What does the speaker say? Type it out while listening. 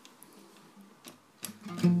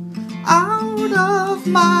of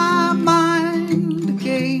my mind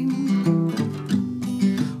again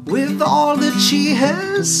with all that she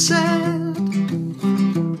has said.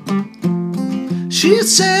 She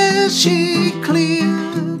says she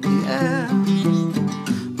cleared the air,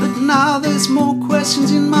 but now there's more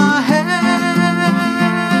questions in my head.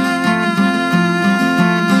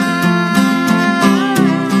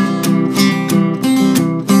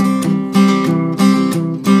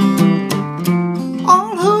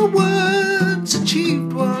 All her words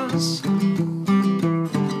achieved was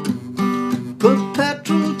put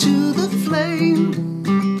petrol to the flame.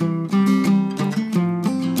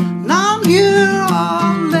 Now I'm here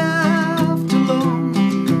all left alone,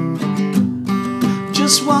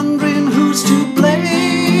 just wondering who's to blame.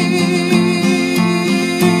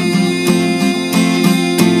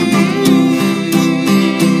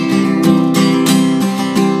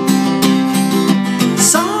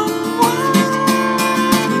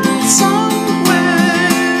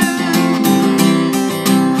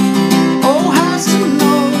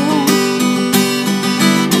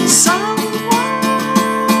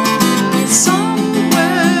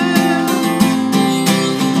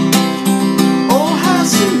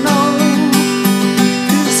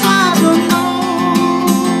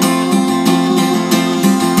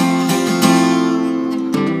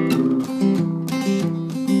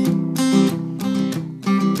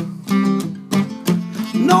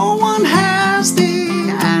 No one has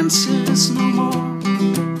the answers no more.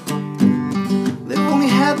 They only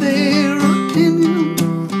have their opinion.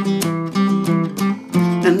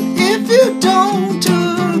 And if you don't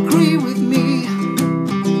agree with me,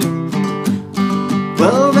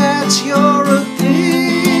 well, that's your opinion.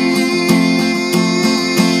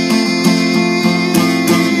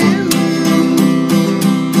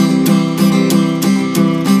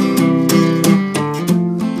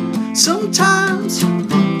 Sometimes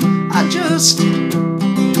I just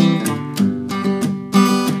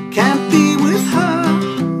can't be with her.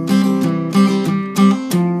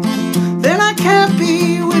 Then I can't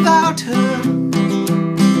be without her.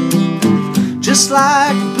 Just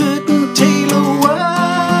like